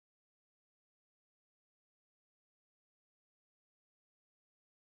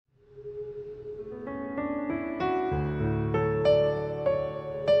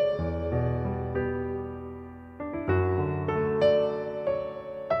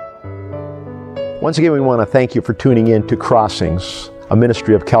Once again, we want to thank you for tuning in to Crossings, a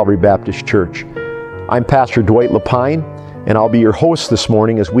ministry of Calvary Baptist Church. I'm Pastor Dwight LaPine, and I'll be your host this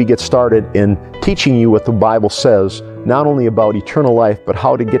morning as we get started in teaching you what the Bible says, not only about eternal life, but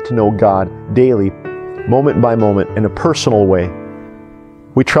how to get to know God daily, moment by moment, in a personal way.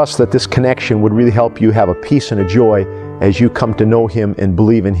 We trust that this connection would really help you have a peace and a joy as you come to know Him and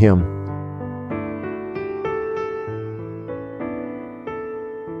believe in Him.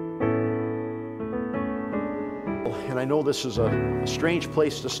 And I know this is a strange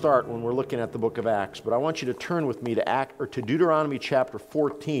place to start when we're looking at the book of Acts, but I want you to turn with me to Deuteronomy chapter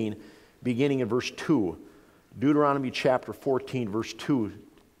 14, beginning in verse 2. Deuteronomy chapter 14, verse 2,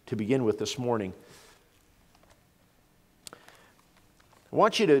 to begin with this morning. I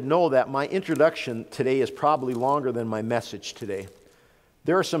want you to know that my introduction today is probably longer than my message today.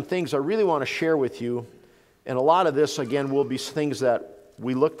 There are some things I really want to share with you, and a lot of this, again, will be things that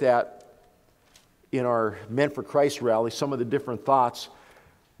we looked at in our Men for Christ rally, some of the different thoughts.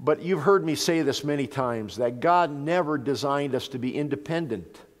 But you've heard me say this many times, that God never designed us to be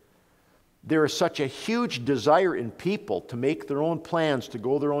independent. There is such a huge desire in people to make their own plans, to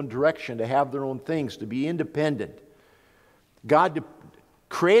go their own direction, to have their own things, to be independent. God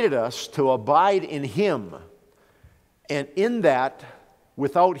created us to abide in Him. And in that,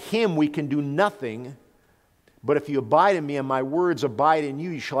 without Him, we can do nothing. But if you abide in me and my words abide in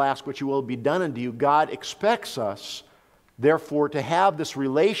you, you shall ask what you will be done unto you. God expects us, therefore, to have this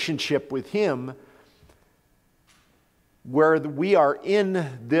relationship with Him where we are in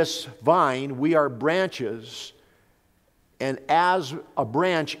this vine, we are branches, and as a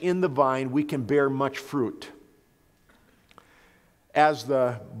branch in the vine, we can bear much fruit. As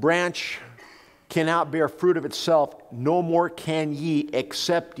the branch cannot bear fruit of itself, no more can ye,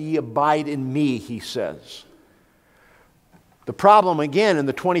 except ye abide in me, he says. The problem, again, in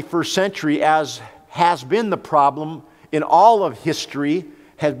the 21st century, as has been the problem in all of history,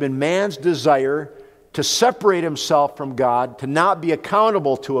 has been man's desire to separate himself from God, to not be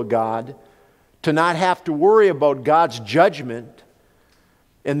accountable to a God, to not have to worry about God's judgment.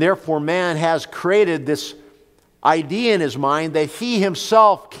 And therefore, man has created this idea in his mind that he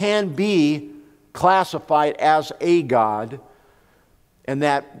himself can be classified as a God, and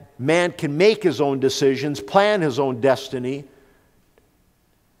that man can make his own decisions, plan his own destiny,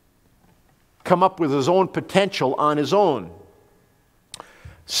 come up with his own potential on his own.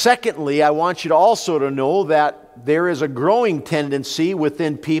 Secondly, I want you to also to know that there is a growing tendency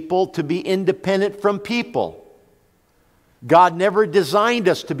within people to be independent from people. God never designed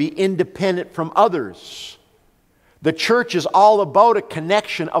us to be independent from others. The church is all about a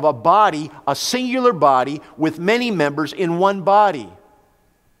connection of a body, a singular body, with many members in one body.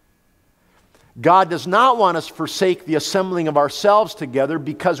 God does not want us to forsake the assembling of ourselves together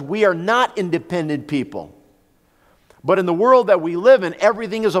because we are not independent people. But in the world that we live in,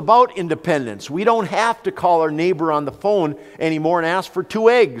 everything is about independence. We don't have to call our neighbor on the phone anymore and ask for 2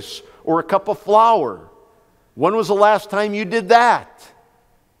 eggs or a cup of flour. When was the last time you did that?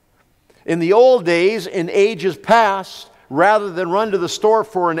 In the old days, in ages past, rather than run to the store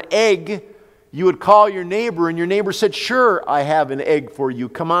for an egg, you would call your neighbor, and your neighbor said, "Sure, I have an egg for you.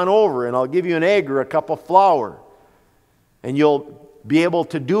 Come on over, and I'll give you an egg or a cup of flour." And you'll be able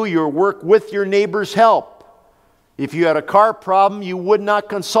to do your work with your neighbor's help. If you had a car problem, you would not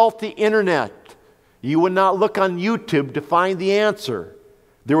consult the internet. You would not look on YouTube to find the answer.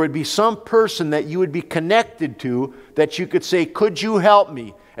 There would be some person that you would be connected to that you could say, "Could you help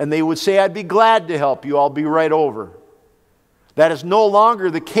me?" And they would say, "I'd be glad to help you. I'll be right over." That is no longer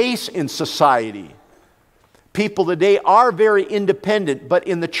the case in society. People today are very independent, but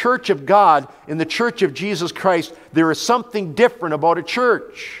in the church of God, in the church of Jesus Christ, there is something different about a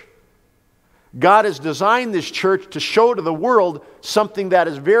church. God has designed this church to show to the world something that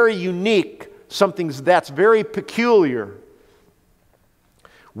is very unique, something that's very peculiar.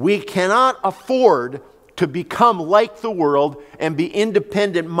 We cannot afford to become like the world and be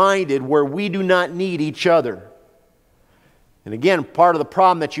independent-minded where we do not need each other. And again, part of the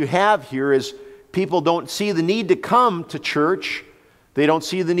problem that you have here is people don't see the need to come to church. They don't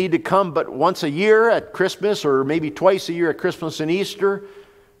see the need to come but once a year at Christmas, or maybe twice a year at Christmas and Easter.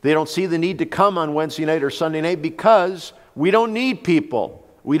 They don't see the need to come on Wednesday night or Sunday night because we don't need people.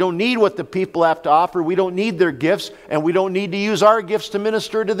 We don't need what the people have to offer. We don't need their gifts, and we don't need to use our gifts to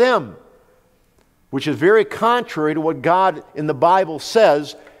minister to them, which is very contrary to what God in the Bible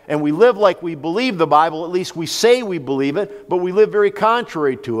says. And we live like we believe the Bible, at least we say we believe it, but we live very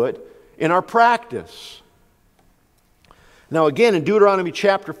contrary to it in our practice. Now again, in Deuteronomy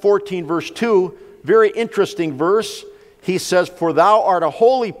chapter 14, verse 2, very interesting verse. he says, "For thou art a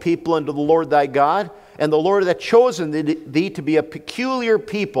holy people unto the Lord thy God, and the Lord hath chosen thee to be a peculiar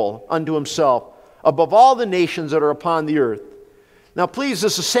people unto himself, above all the nations that are upon the earth." Now please,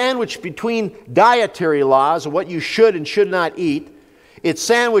 this is sandwiched between dietary laws of what you should and should not eat. It's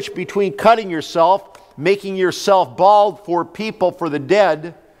sandwiched between cutting yourself, making yourself bald for people, for the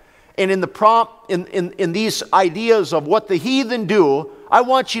dead. And in these ideas of what the heathen do, I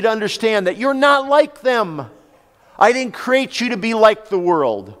want you to understand that you're not like them. I didn't create you to be like the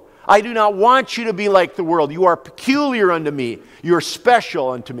world. I do not want you to be like the world. You are peculiar unto me. You are special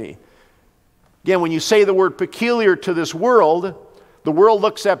unto me. Again, when you say the word peculiar to this world, the world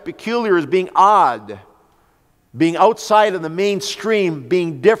looks at peculiar as being odd, being outside of the mainstream,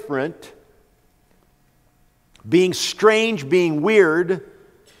 being different, being strange, being weird,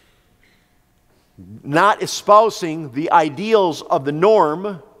 not espousing the ideals of the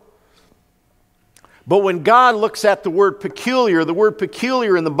norm. But when God looks at the word peculiar in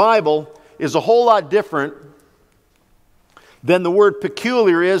the Bible is a whole lot different than the word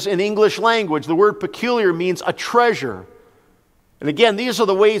peculiar is in English language. The word peculiar means a treasure. And again, these are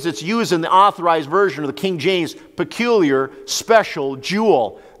the ways it's used in the Authorized Version of the King James: peculiar, special,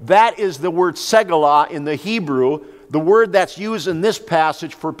 jewel. That is the word segalah in the Hebrew, the word that's used in this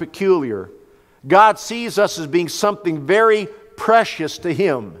passage for peculiar. God sees us as being something very precious to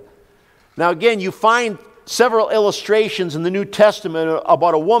Him. Now again, you find several illustrations in the New Testament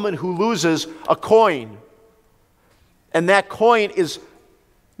about a woman who loses a coin. And that coin is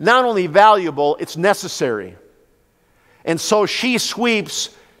not only valuable, it's necessary. And so she sweeps,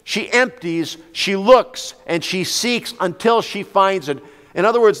 she empties, she looks, and she seeks until she finds it. In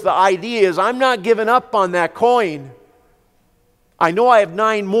other words, the idea is, I'm not giving up on that coin. I know I have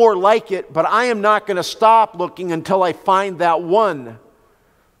 9 more like it, but I am not going to stop looking until I find that one.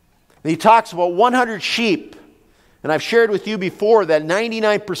 And he talks about 100 sheep. And I've shared with you before that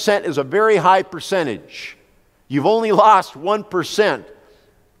 99% is a very high percentage. You've only lost 1%.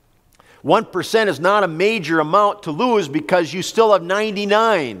 1% is not a major amount to lose because you still have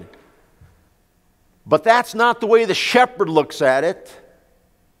 99. But that's not the way the shepherd looks at it.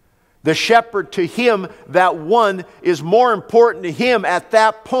 The shepherd, to him, that one is more important to him at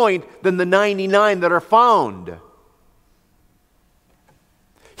that point than the 99 that are found.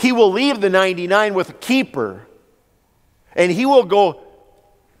 He will leave the 99 with a keeper, and he will go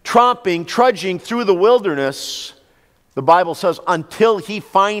trudging through the wilderness, the Bible says, until he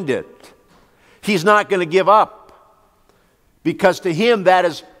find it. He's not going to give up, because to him that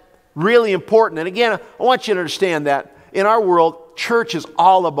is really important. And again, I want you to understand that in our world, church is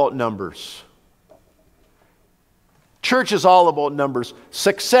all about numbers. Church is all about numbers.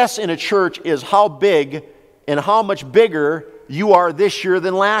 Success in a church is how big and how much bigger you are this year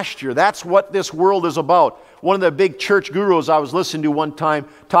than last year. That's what this world is about. One of the big church gurus I was listening to one time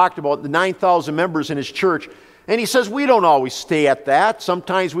talked about the 9,000 members in his church. And he says, we don't always stay at that.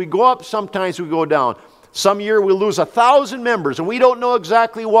 Sometimes we go up, sometimes we go down. Some year we'll lose 1,000 members, and we don't know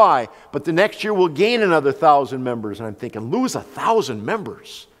exactly why. But the next year we'll gain another 1,000 members. And I'm thinking, lose 1,000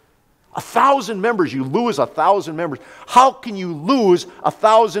 members? 1,000 members, you lose 1,000 members. How can you lose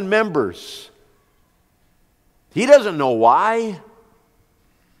 1,000 members? He doesn't know why.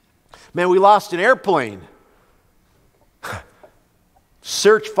 Man, we lost an airplane.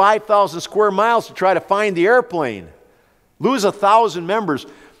 Search 5,000 square miles to try to find the airplane. Lose 1,000 members.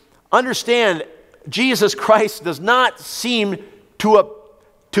 Understand, Jesus Christ does not seem to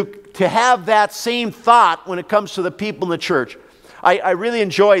have that same thought when it comes to the people in the church. I really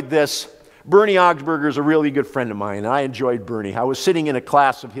enjoyed this. Bernie Augsburger is a really good friend of mine, and I enjoyed Bernie. I was sitting in a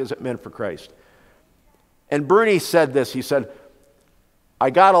class of his at Men for Christ. And Bernie said this. He said, I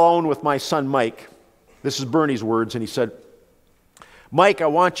got alone with my son Mike. This is Bernie's words, and he said, Mike, I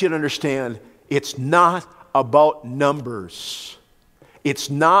want you to understand, it's not about numbers. It's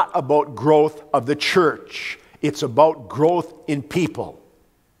not about growth of the church. It's about growth in people.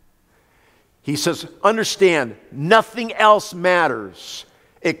 He says, understand, nothing else matters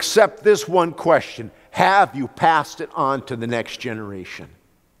except this one question. Have you passed it on to the next generation?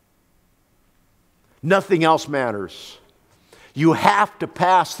 Nothing else matters. You have to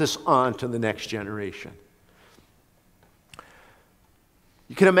pass this on to the next generation.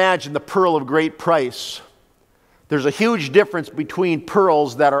 You can imagine the pearl of great price. There's a huge difference between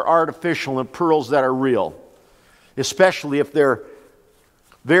pearls that are artificial and pearls that are real, especially if they're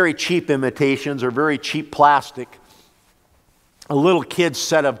very cheap imitations or very cheap plastic. A little kid's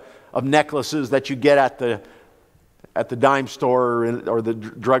set of necklaces that you get at the dime store or the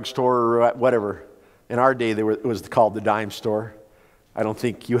drugstore or whatever. In our day, it was called the dime store. I don't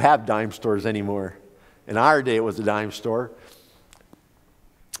think you have dime stores anymore. In our day, it was a dime store.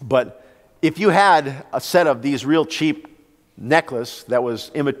 But if you had a set of these real cheap necklace that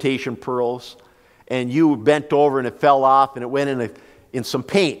was imitation pearls, and you bent over and it fell off and it went in some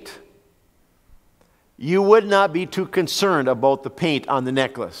paint, you would not be too concerned about the paint on the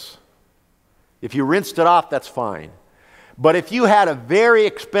necklace. If you rinsed it off, that's fine. But if you had a very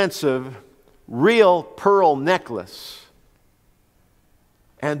expensive, real pearl necklace,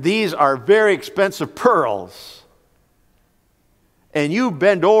 and these are very expensive pearls, and you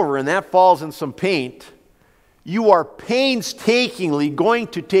bend over and that falls in some paint, you are painstakingly going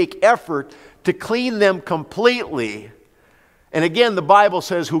to take effort to clean them completely. And again, the Bible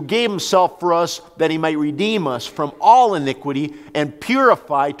says, who gave himself for us that he might redeem us from all iniquity and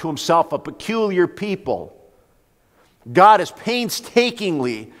purify to himself a peculiar people. God is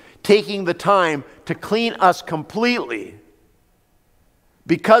painstakingly taking the time to clean us completely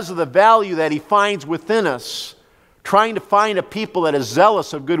because of the value that he finds within us, trying to find a people that is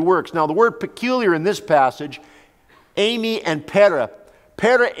zealous of good works. Now, the word peculiar in this passage, Amy and para.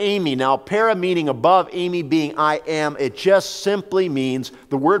 Para, Amy. Now, para meaning above, Amy being I am. It just simply means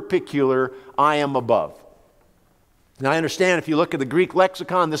the word peculiar, I am above. Now, I understand if you look at the Greek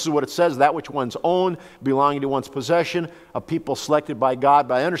lexicon, this is what it says, that which one's own, belonging to one's possession, a people selected by God.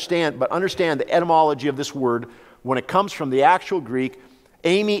 But understand the etymology of this word. When it comes from the actual Greek,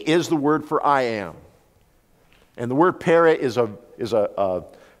 Amy is the word for I am. And the word para is a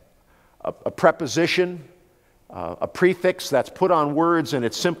preposition, a prefix that's put on words, and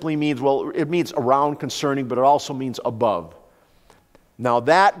it simply means, well, it means around, concerning, but it also means above. Now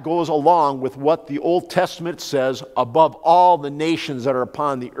that goes along with what the Old Testament says, above all the nations that are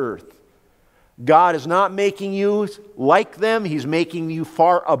upon the earth. God is not making you like them. He's making you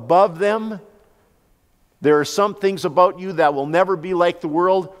far above them. There are some things about you that will never be like the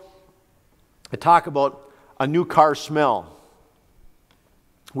world. I talk about a new car smell.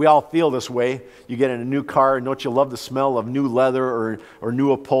 We all feel this way. You get in a new car, and don't you love the smell of new leather or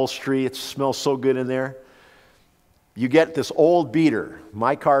new upholstery? It smells so good in there. You get this old beater.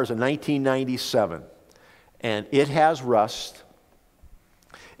 My car is a 1997, and it has rust.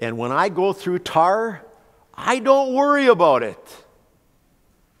 And when I go through tar, I don't worry about it.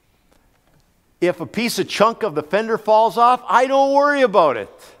 If a piece of chunk of the fender falls off, I don't worry about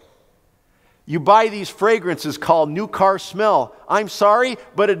it. You buy these fragrances called new car smell. I'm sorry,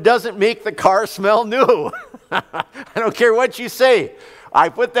 but it doesn't make the car smell new. I don't care what you say. I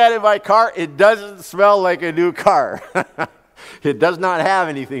put that in my car, it doesn't smell like a new car. It does not have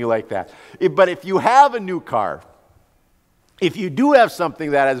anything like that. But if you have a new car, if you do have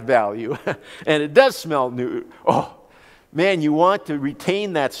something that has value, and it does smell new, oh, man, you want to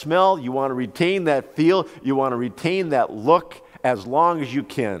retain that smell, you want to retain that feel, you want to retain that look as long as you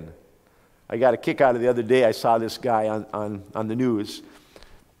can. I got a kick out of the other day. I saw this guy on the news.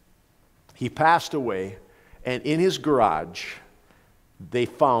 He passed away, and in his garage, they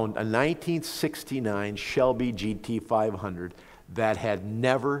found a 1969 Shelby GT 500 that had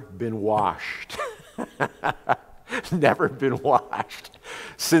never been washed. Never been washed.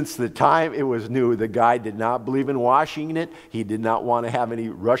 Since the time it was new, the guy did not believe in washing it. He did not want to have any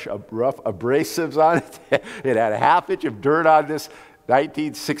rough abrasives on it. It had a half inch of dirt on this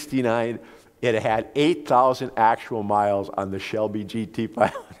 1969. It had 8,000 actual miles on the Shelby GT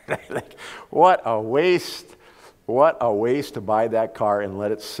 500. Like, what a waste. What a waste to buy that car and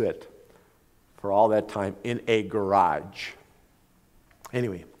let it sit for all that time in a garage.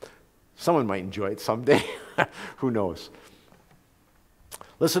 Anyway, someone might enjoy it someday. Who knows?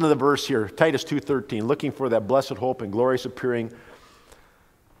 Listen to the verse here, Titus 2:13, looking for that blessed hope and glorious appearing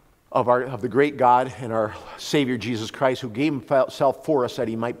of the great God and our Savior Jesus Christ, who gave himself for us that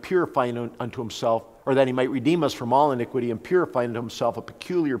he might purify unto himself, or that he might redeem us from all iniquity and purify unto himself a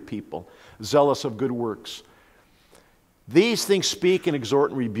peculiar people, zealous of good works. These things speak and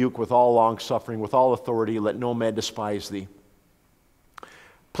exhort and rebuke with all longsuffering, with all authority. Let no man despise thee.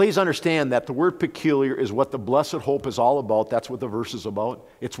 Please understand that the word peculiar is what the blessed hope is all about. That's what the verse is about.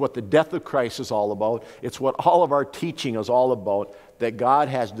 It's what the death of Christ is all about. It's what all of our teaching is all about, that God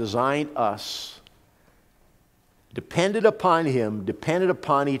has designed us, dependent upon him, dependent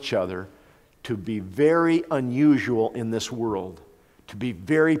upon each other, to be very unusual in this world, to be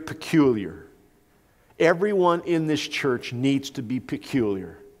very peculiar. Everyone in this church needs to be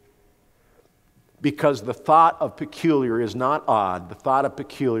peculiar. Because the thought of peculiar is not odd. The thought of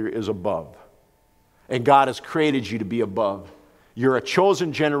peculiar is above. And God has created you to be above. You're a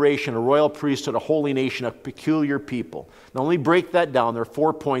chosen generation, a royal priesthood, a holy nation, a peculiar people. Now let me break that down. There are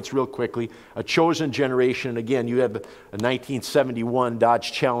 4 points real quickly. A chosen generation. And again, you have a 1971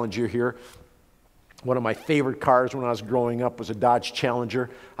 Dodge Challenger here. One of my favorite cars when I was growing up was a Dodge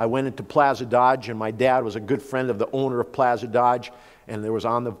Challenger. I went into Plaza Dodge, and my dad was a good friend of the owner of Plaza Dodge, and there was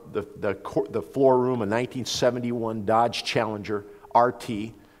on the floor room a 1971 Dodge Challenger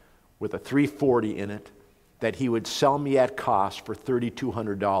RT with a 340 in it that he would sell me at cost for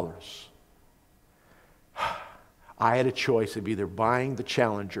 $3,200. I had a choice of either buying the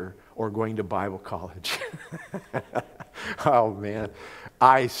Challenger or going to Bible college. Oh, man.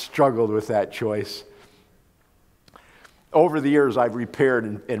 I struggled with that choice. Over the years, I've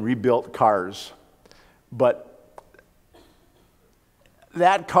repaired and rebuilt cars. But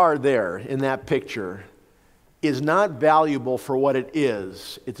that car there in that picture is not valuable for what it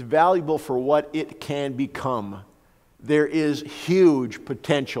is. It's valuable for what it can become. There is huge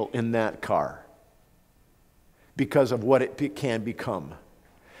potential in that car because of what it can become.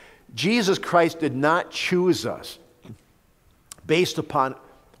 Jesus Christ did not choose us based upon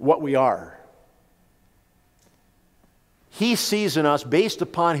what we are. He sees in us, based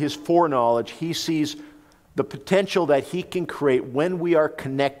upon His foreknowledge, He sees the potential that He can create when we are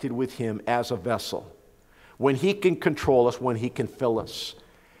connected with Him as a vessel, when He can control us, when He can fill us.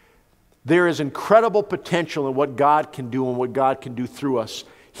 There is incredible potential in what God can do and what God can do through us.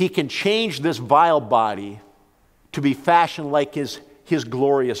 He can change this vile body to be fashioned like His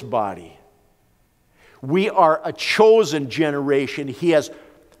glorious body. We are a chosen generation. He has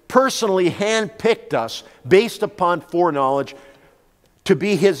personally handpicked us based upon foreknowledge to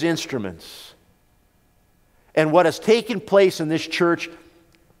be His instruments. And what has taken place in this church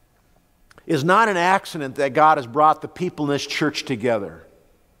is not an accident that God has brought the people in this church together.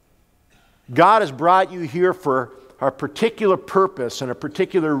 God has brought you here for a particular purpose and a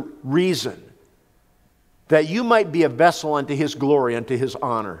particular reason, that you might be a vessel unto His glory, unto His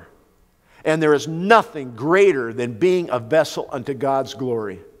honor. And there is nothing greater than being a vessel unto God's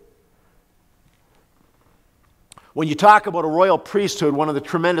glory. When you talk about a royal priesthood, one of the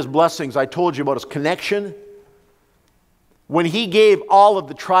tremendous blessings I told you about is connection. When He gave all of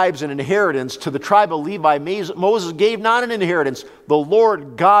the tribes an inheritance, to the tribe of Levi, Moses gave not an inheritance. The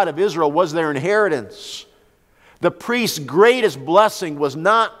Lord God of Israel was their inheritance. The priest's greatest blessing was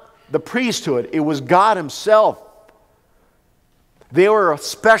not the priesthood, it was God Himself. They were a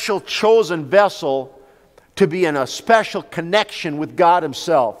special chosen vessel to be in a special connection with God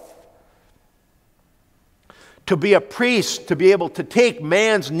Himself. To be a priest, to be able to take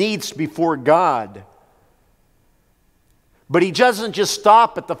man's needs before God. But He doesn't just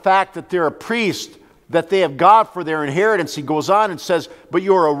stop at the fact that they're a priest, that they have God for their inheritance. He goes on and says, but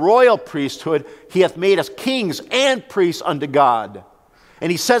you're a royal priesthood. He hath made us kings and priests unto God.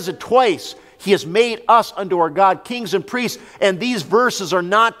 And He says it twice. He has made us unto our God kings and priests. And these verses are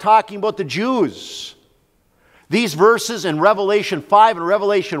not talking about the Jews. These verses in Revelation 5 and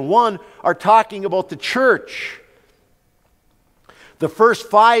Revelation 1 are talking about the church. The first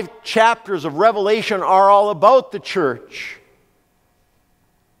 5 chapters of Revelation are all about the church.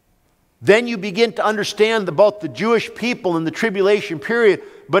 Then you begin to understand about the Jewish people in the tribulation period.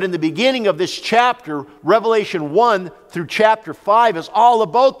 But in the beginning of this chapter, Revelation 1 through chapter 5 is all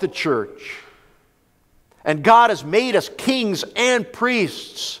about the church. And God has made us kings and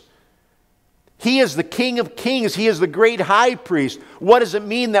priests. He is the King of kings. He is the great high priest. What does it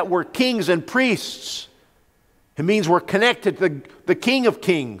mean that we're kings and priests? It means we're connected to the King of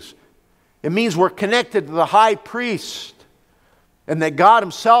kings. It means we're connected to the high priest. And that God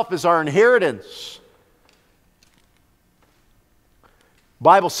Himself is our inheritance. The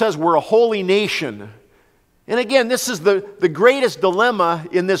Bible says we're a holy nation. And again, this is the greatest dilemma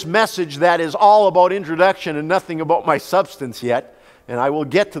in this message that is all about introduction and nothing about my substance yet. And I will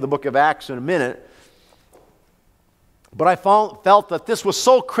get to the book of Acts in a minute. But I felt that this was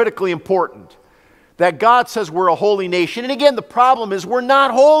so critically important. That God says we're a holy nation. And again, the problem is we're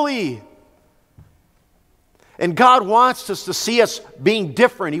not holy. And God wants us to see us being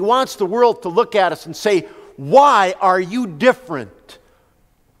different. He wants the world to look at us and say, why are you different?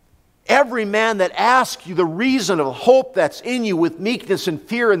 Every man that asks you the reason of hope that's in you with meekness and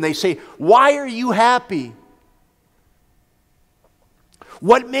fear, and they say, why are you happy?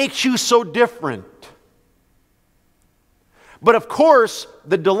 What makes you so different? But of course,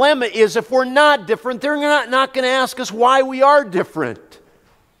 the dilemma is if we're not different, they're not going to ask us why we are different.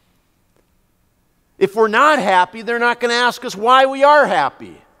 If we're not happy, they're not going to ask us why we are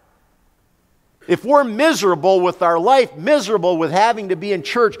happy. If we're miserable with our life, miserable with having to be in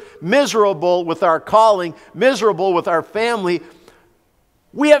church, miserable with our calling, miserable with our family,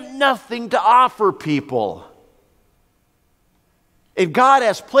 we have nothing to offer people And God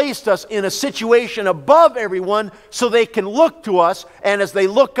has placed us in a situation above everyone so they can look to us, and as they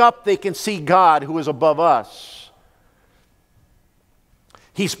look up, they can see God who is above us.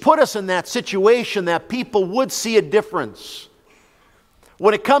 He's put us in that situation that people would see a difference.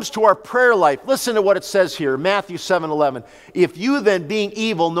 When it comes to our prayer life, listen to what it says here, Matthew 7:11. If you then, being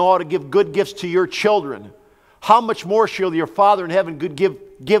evil, know how to give good gifts to your children, how much more shall your Father in heaven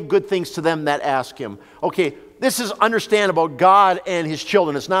give good things to them that ask Him? Okay, this is understand about God and His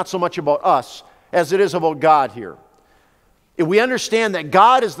children. It's not so much about us as it is about God here. If we understand that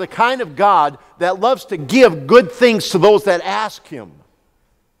God is the kind of God that loves to give good things to those that ask Him.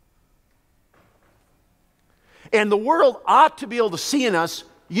 And the world ought to be able to see in us,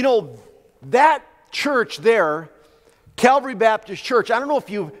 you know, that church there, Calvary Baptist Church, I don't know if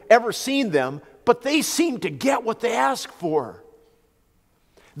you've ever seen them, but they seem to get what they ask for.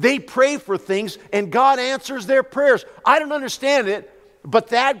 They pray for things and God answers their prayers. I don't understand it, but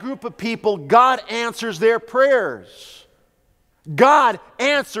that group of people, God answers their prayers. God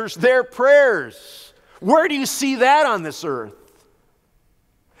answers their prayers. Where do you see that on this earth?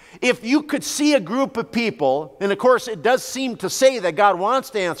 If you could see a group of people, and of course it does seem to say that God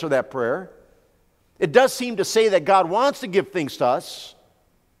wants to answer that prayer. It does seem to say that God wants to give things to us.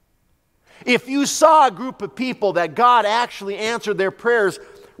 If you saw a group of people that God actually answered their prayers,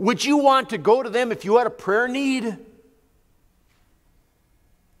 would you want to go to them if you had a prayer need?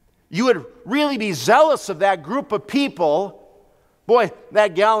 You would really be zealous of that group of people. Boy,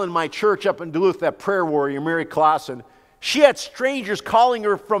 that gal in my church up in Duluth, that prayer warrior, Mary Clausen, she had strangers calling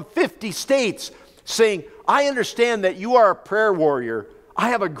her from 50 states saying, I understand that you are a prayer warrior. I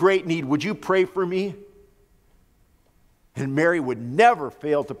have a great need. Would you pray for me? And Mary would never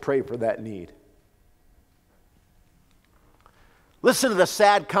fail to pray for that need. Listen to the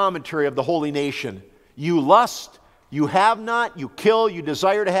sad commentary of the holy nation. You lust, you have not, you kill, you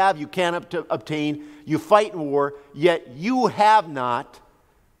desire to have, you can't obtain, you fight in war, yet you have not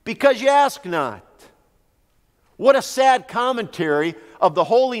because you ask not. What a sad commentary of the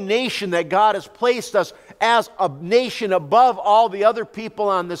holy nation that God has placed us as a nation above all the other people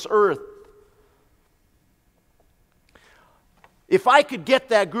on this earth. If I could get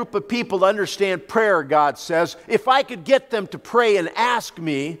that group of people to understand prayer, God says, if I could get them to pray and ask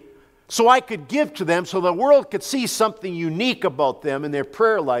me so I could give to them so the world could see something unique about them in their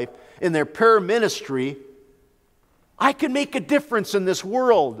prayer life, in their prayer ministry, I could make a difference in this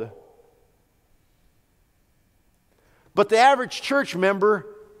world. But the average church member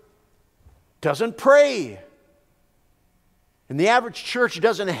doesn't pray. And the average church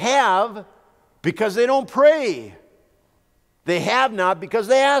doesn't have because they don't pray. They have not because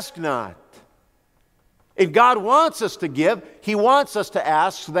they ask not. And God wants us to give. He wants us to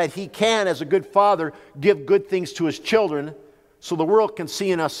ask so that He can, as a good father, give good things to His children so the world can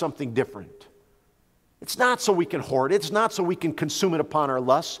see in us something different. It's not so we can hoard it. It's not so we can consume it upon our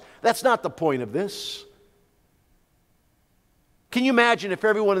lusts. That's not the point of this. Can you imagine if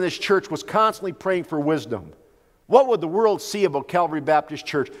everyone in this church was constantly praying for wisdom? What would the world see about Calvary Baptist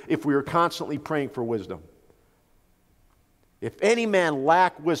Church if we were constantly praying for wisdom? If any man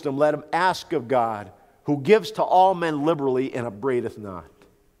lack wisdom, let him ask of God, who gives to all men liberally and upbraideth not.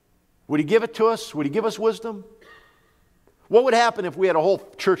 Would He give it to us? Would He give us wisdom? What would happen if we had a whole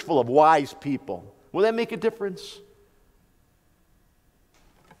church full of wise people? Will that make a difference?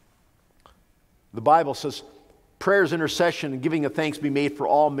 The Bible says, prayers, intercession, and giving of thanks be made for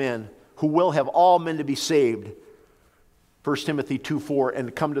all men, who will have all men to be saved. 1 Timothy 2:4, and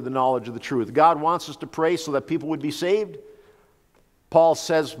to come to the knowledge of the truth. God wants us to pray so that people would be saved. Paul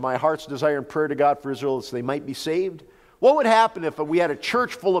says, my heart's desire and prayer to God for Israel is they might be saved. What would happen if we had a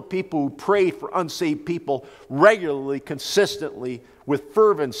church full of people who prayed for unsaved people regularly, consistently, with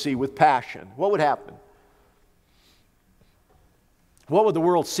fervency, with passion? What would happen? What would the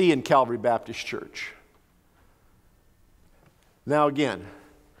world see in Calvary Baptist Church? Now again,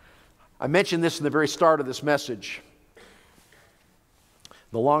 I mentioned this in the very start of this message.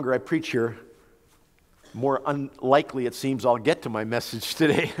 The longer I preach here, the more unlikely it seems I'll get to my message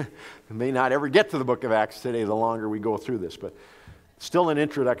today. I may not ever get to the book of Acts today the longer we go through this, but still an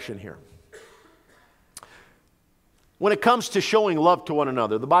introduction here. When it comes to showing love to one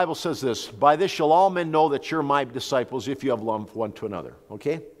another, the Bible says this, by this shall all men know that you're my disciples if you have love one to another.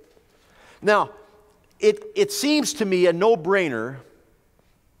 Okay? Now, it seems to me a no-brainer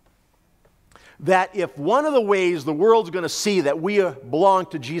that if one of the ways the world's going to see that we belong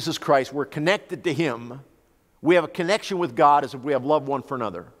to Jesus Christ, we're connected to Him, we have a connection with God as if we have love one for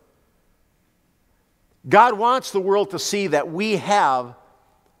another. God wants the world to see that we have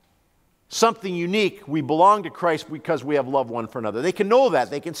something unique. We belong to Christ because we have love one for another. They can know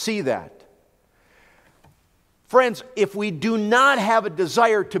that. They can see that. Friends, if we do not have a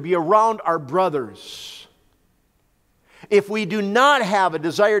desire to be around our brothers, if we do not have a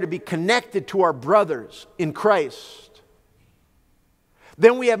desire to be connected to our brothers in Christ,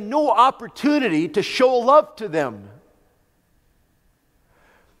 then we have no opportunity to show love to them.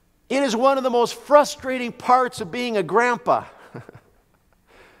 It is one of the most frustrating parts of being a grandpa.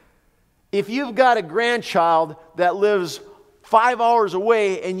 If you've got a grandchild that lives 5 hours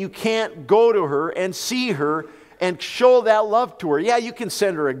away and you can't go to her and see her and show that love to her, yeah, you can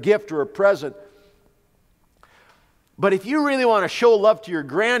send her a gift or a present. But if you really want to show love to your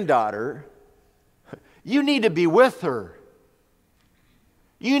granddaughter, you need to be with her.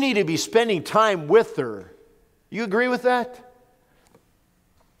 You need to be spending time with her. You agree with that?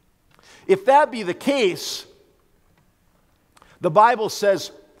 If that be the case, the Bible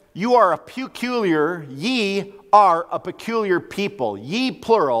says, ye are a peculiar people. Ye,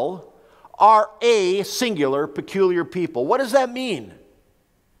 plural, are a singular, peculiar people. What does that mean?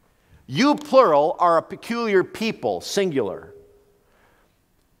 You, plural, are a peculiar people, singular.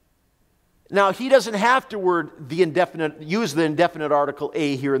 Now, he doesn't have to use the indefinite article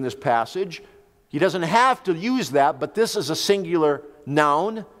a here in this passage. He doesn't have to use that, but this is a singular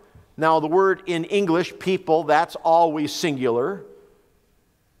noun. Now, the word in English, people, that's always singular.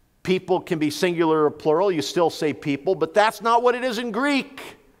 People can be singular or plural. You still say people, but that's not what it is in Greek.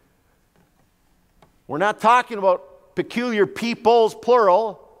 We're not talking about peculiar peoples,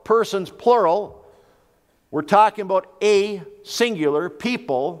 plural, persons, plural. We're talking about a singular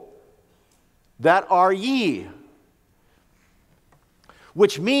people that are ye.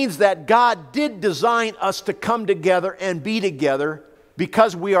 Which means that God did design us to come together and be together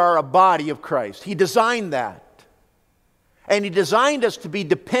because we are a body of Christ. He designed that. And He designed us to be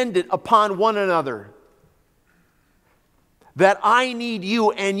dependent upon one another. That I need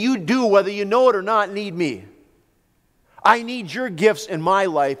you, and you do, whether you know it or not, need me. I need your gifts in my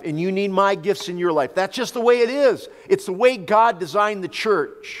life, and you need my gifts in your life. That's just the way it is. It's the way God designed the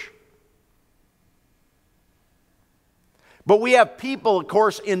church. But we have people, of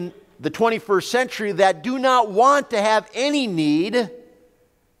course, in the 21st century that do not want to have any need.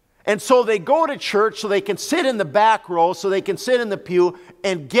 And so they go to church so they can sit in the back row, so they can sit in the pew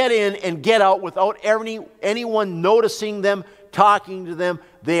and get in and get out without anyone noticing them, talking to them.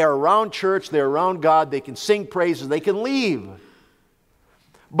 They are around church, they're around God, they can sing praises, they can leave.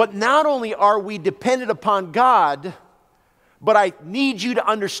 But not only are we dependent upon God, but I need you to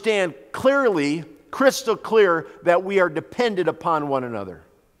understand clearly, crystal clear, that we are dependent upon one another.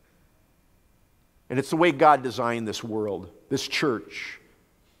 And it's the way God designed this world, this church.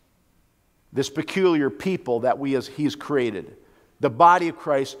 This peculiar people that He's created. The body of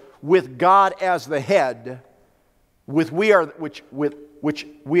Christ with God as the head, which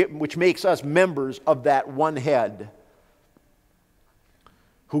makes us members of that one head,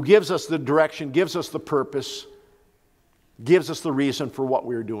 who gives us the direction, gives us the purpose, gives us the reason for what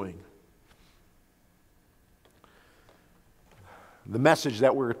we're doing. The message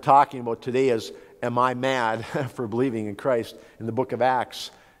that we're talking about today is, am I mad for believing in Christ, in the book of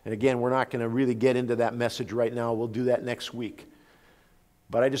Acts? And again, we're not going to really get into that message right now. We'll do that next week.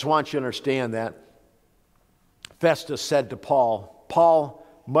 But I just want you to understand that Festus said to Paul, Paul,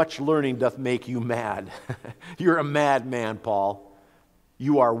 much learning doth make you mad. You're a madman, Paul.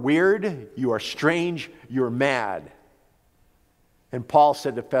 You are weird, you are strange, you're mad. And Paul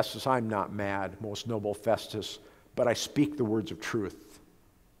said to Festus, I'm not mad, most noble Festus, but I speak the words of truth.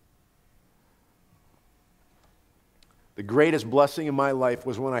 The greatest blessing in my life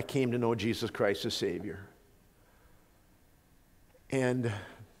was when I came to know Jesus Christ as Savior. And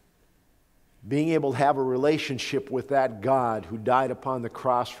being able to have a relationship with that God who died upon the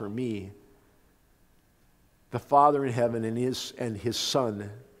cross for me, the Father in heaven and His Son,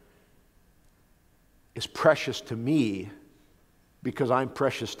 is precious to me because I'm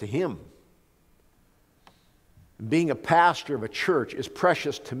precious to Him. Being a pastor of a church is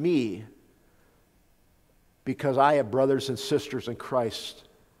precious to me because I have brothers and sisters in Christ.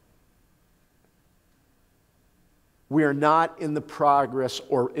 We are not in the progress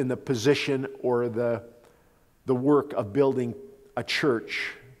or in the position or the work of building a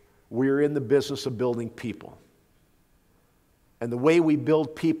church. We're in the business of building people. And the way we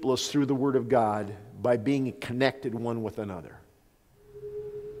build people is through the Word of God, by being connected one with another.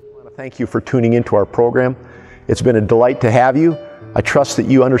 I want to thank you for tuning into our program. It's been a delight to have you. I trust that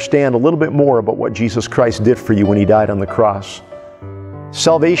you understand a little bit more about what Jesus Christ did for you when He died on the cross.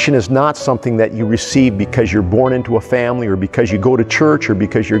 Salvation is not something that you receive because you're born into a family or because you go to church or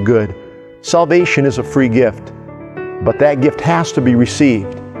because you're good. Salvation is a free gift, but that gift has to be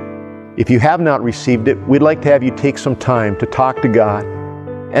received. If you have not received it, we'd like to have you take some time to talk to God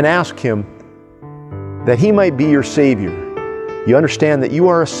and ask Him that He might be your Savior. You understand that you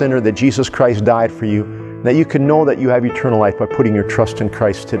are a sinner, that Jesus Christ died for you, that you can know that you have eternal life by putting your trust in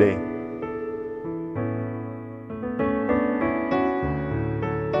Christ today.